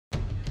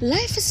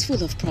Life is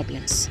full of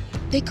problems.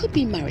 They could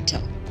be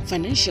marital,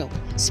 financial,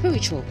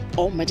 spiritual,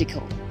 or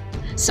medical.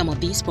 Some of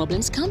these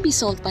problems can be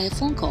solved by a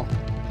phone call,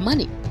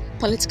 money,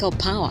 political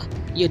power,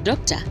 your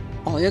doctor,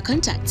 or your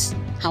contacts.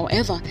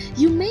 However,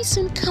 you may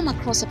soon come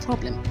across a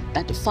problem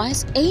that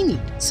defies any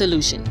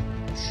solution.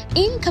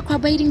 In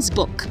Kakra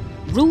book,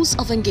 Rules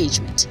of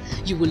Engagement,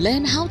 you will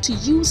learn how to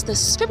use the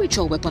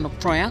spiritual weapon of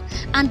prayer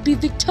and be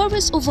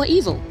victorious over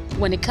evil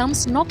when it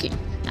comes knocking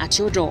at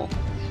your door.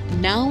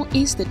 Now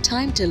is the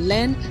time to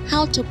learn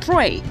how to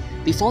pray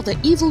before the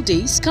evil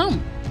days come.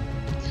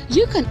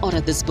 You can order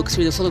this book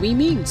through the following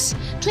means.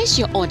 Place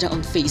your order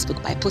on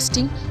Facebook by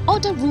posting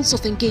Order Rules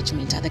of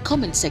Engagement at the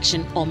comment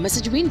section or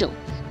message window.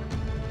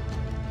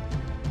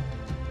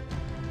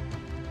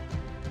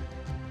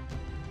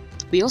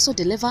 We also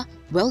deliver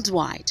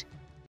worldwide.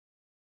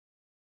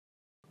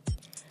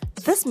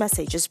 This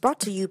message is brought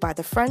to you by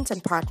the friends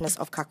and partners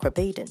of Kakra.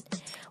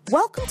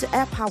 Welcome to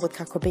Air Power with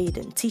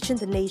Kakra, teaching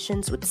the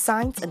nations with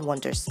signs and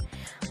wonders.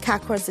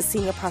 Kakra is the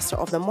senior pastor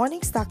of the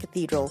Morning Star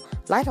Cathedral,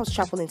 Lighthouse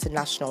Chapel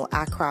International,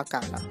 Accra,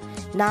 Ghana.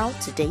 Now,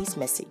 today's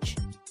message.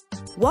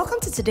 Welcome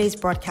to today's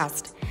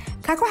broadcast.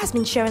 Kakra has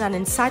been sharing an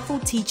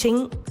insightful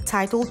teaching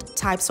titled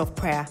Types of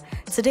Prayer.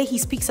 Today he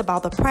speaks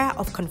about the prayer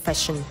of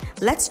confession.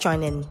 Let's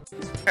join in.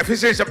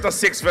 Ephesians chapter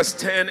 6 verse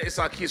 10 is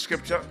our key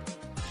scripture.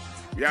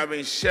 We have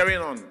been sharing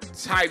on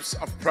types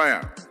of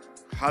prayer.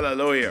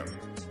 Hallelujah.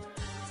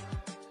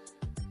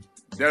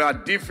 There are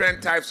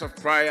different types of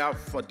prayer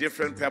for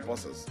different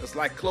purposes. It's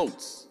like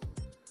clothes.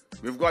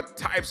 We've got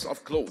types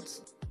of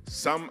clothes.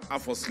 Some are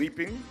for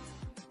sleeping.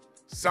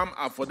 Some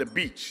are for the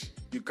beach.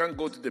 You can't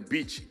go to the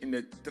beach in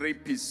a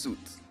 3-piece suit.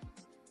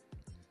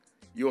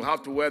 You'll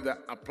have to wear the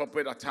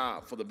appropriate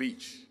attire for the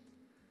beach.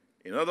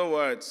 In other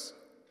words,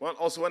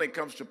 also when it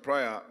comes to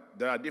prayer,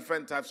 there are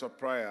different types of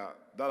prayer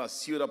that are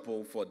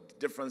suitable for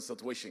different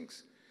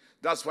situations.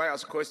 That's why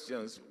as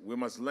Christians, we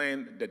must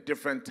learn the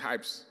different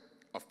types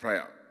of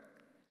prayer.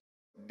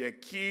 The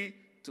key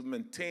to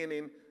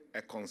maintaining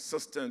a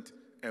consistent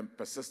and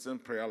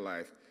persistent prayer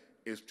life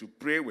is to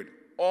pray with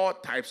all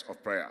types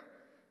of prayer,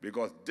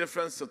 because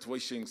different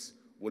situations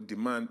will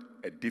demand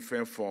a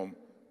different form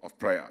of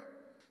prayer.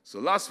 So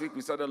last week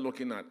we started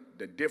looking at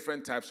the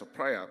different types of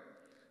prayer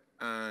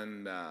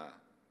and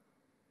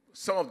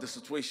some of the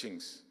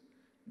situations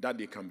that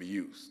they can be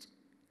used.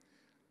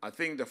 I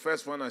think the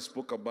first one I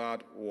spoke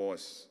about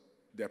was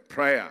the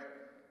prayer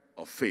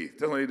of faith.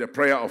 Definitely the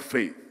prayer of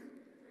faith.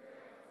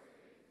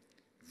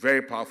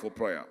 Very powerful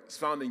prayer. It's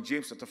found in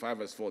James chapter 5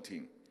 verse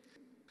 14.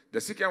 The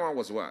second one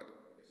was what?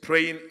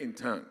 Praying in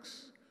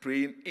tongues.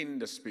 Praying in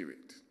the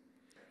Spirit.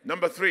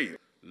 Number 3,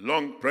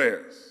 long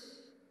prayers.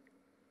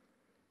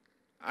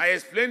 I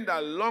explained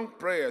that long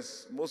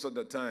prayers, most of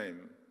the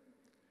time,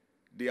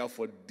 they are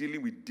for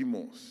dealing with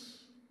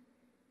demons,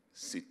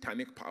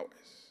 satanic powers.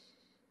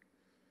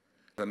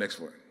 The next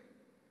one,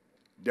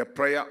 the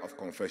prayer of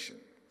confession.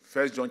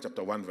 1 John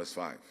chapter 1 verse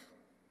 5.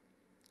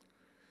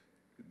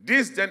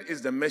 This then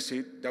is the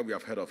message that we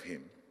have heard of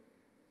him.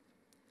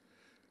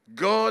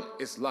 God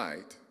is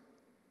light.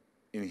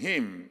 In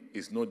him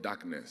is no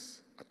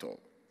darkness at all.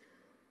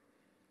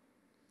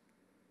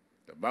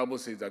 The Bible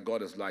says that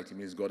God is light. It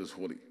means God is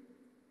holy.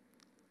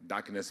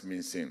 Darkness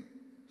means sin.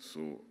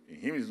 So in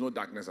him is no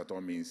darkness at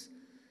all means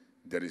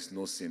there is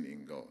no sin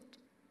in God.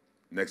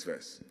 Next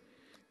verse.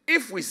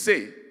 If we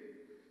say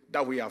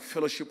that we have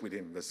fellowship with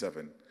him, verse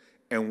 7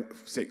 and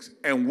 6,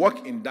 and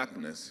walk in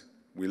darkness,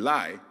 we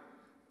lie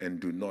and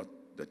do not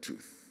the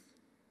truth.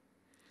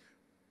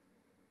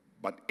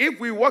 But if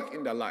we walk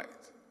in the light,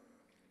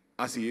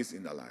 as he is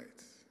in the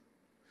light,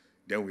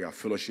 then we have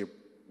fellowship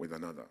with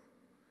another.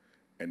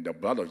 And the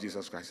blood of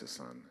Jesus Christ, his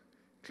Son,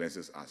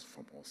 cleanses us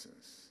from all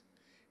sins.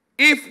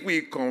 If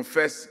we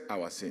confess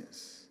our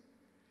sins,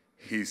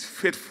 he is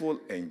faithful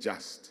and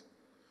just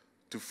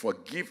to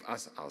forgive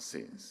us our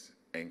sins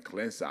and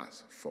cleanse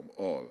us from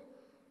all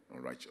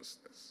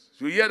unrighteousness.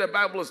 So here the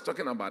Bible is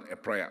talking about a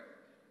prayer.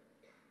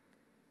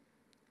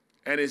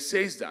 And it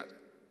says that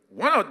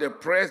one of the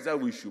prayers that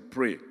we should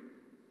pray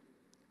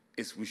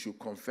is we should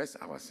confess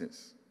our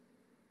sins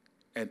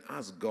and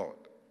ask God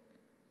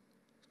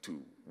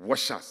to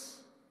wash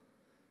us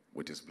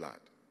with his blood.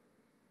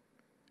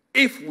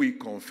 If we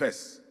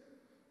confess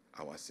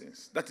our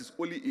sins. That is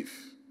only if,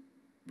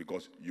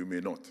 because you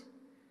may not.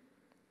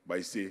 But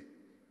you say,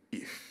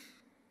 if.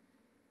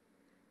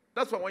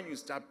 That's why when you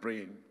start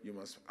praying, you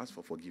must ask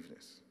for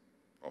forgiveness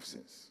of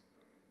sins.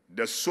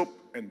 The soap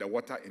and the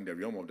water in the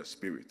realm of the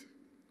spirit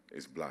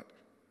is blood.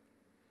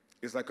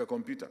 It's like a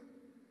computer.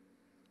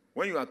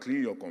 When you are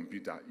cleaning your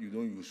computer, you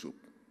don't use soap.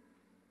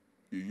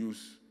 You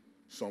use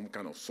some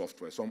kind of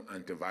software, some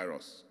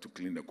antivirus to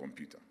clean the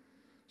computer.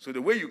 So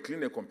the way you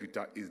clean a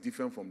computer is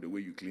different from the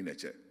way you clean a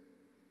chair.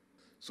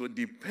 So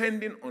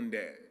depending on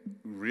the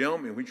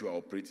realm in which you are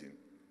operating,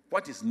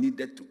 what is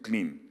needed to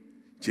clean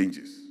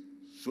changes.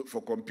 So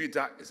for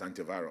computer, it's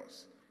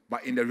antivirus.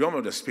 But in the realm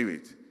of the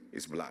spirit,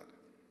 it's blood,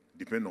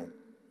 depending on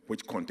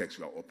which context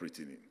you are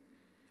operating in.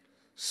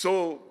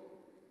 So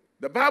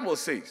the Bible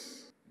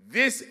says,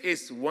 this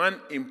is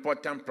one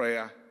important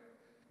prayer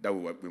that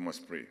we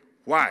must pray.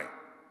 Why?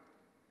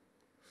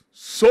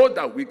 So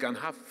that we can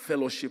have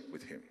fellowship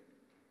with him.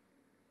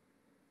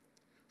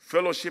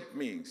 Fellowship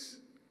means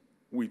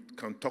we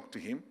can talk to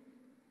him,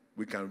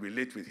 we can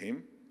relate with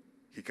him,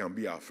 he can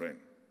be our friend.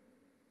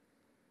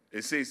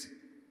 It says,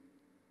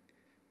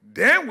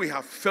 then we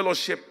have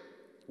fellowship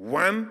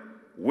one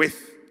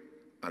with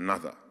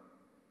another.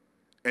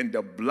 And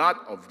the blood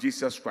of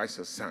Jesus Christ,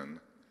 his Son,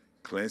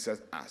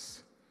 cleanses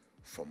us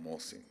from all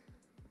sin.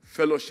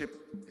 Fellowship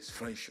is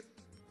friendship.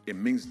 It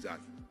means that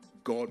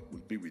God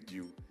will be with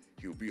you.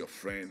 He will be your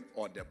friend,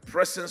 or the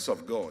presence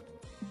of God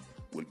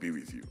will be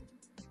with you.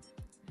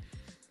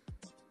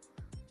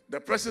 The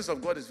presence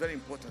of God is very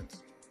important.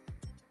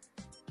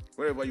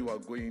 Wherever you are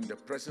going, the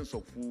presence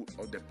of who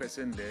or the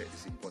person there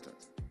is important.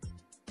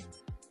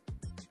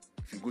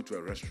 If you go to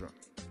a restaurant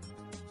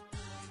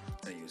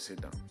and you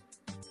sit down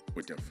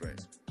with a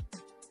friend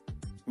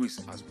who is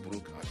as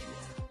broke as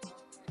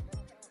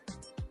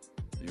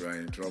you are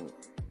in trouble.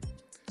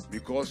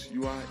 Because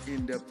you are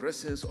in the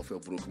presence of a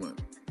broke man.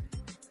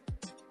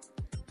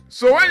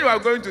 So when you are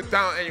going to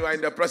town and you are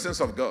in the presence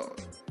of God,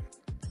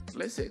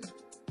 listen,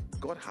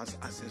 God has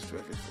access to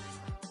everything.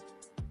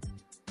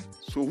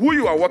 So who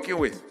you are working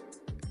with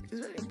is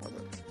very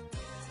important.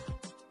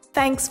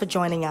 Thanks for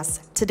joining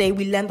us. Today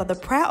we learned that the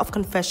prayer of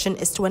confession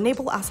is to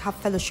enable us to have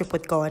fellowship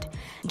with God.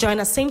 Join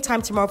us same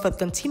time tomorrow for the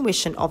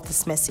continuation of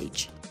this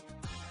message.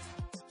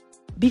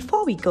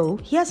 Before we go,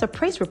 here's a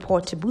praise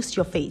report to boost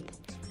your faith.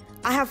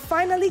 I have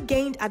finally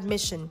gained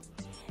admission.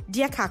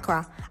 Dear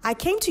Kakra, I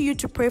came to you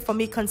to pray for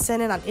me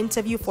concerning an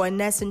interview for a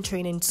nursing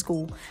training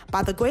school.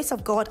 By the grace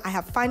of God, I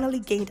have finally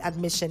gained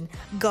admission.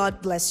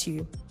 God bless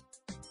you.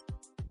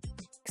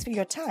 Thanks for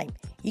your time.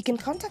 You can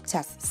contact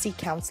us, seek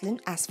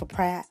counseling, ask for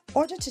prayer,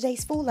 order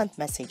today's full-length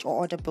message, or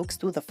order books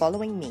through the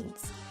following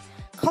means.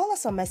 Call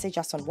us or message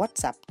us on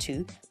WhatsApp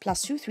to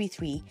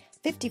 +233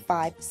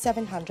 55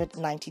 700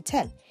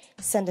 9010.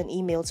 Send an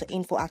email to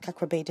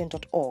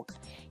info@kakrabaden.org.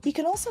 You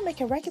can also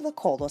make a regular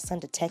call or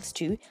send a text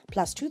to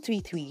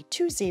 +233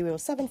 20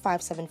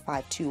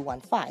 7575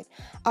 215.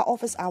 Our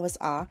office hours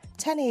are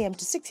 10 a.m.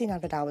 to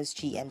 1600 hours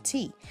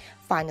GMT.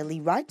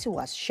 Finally, write to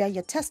us, share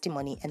your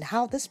testimony and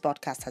how this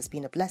broadcast has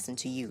been a blessing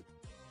to you.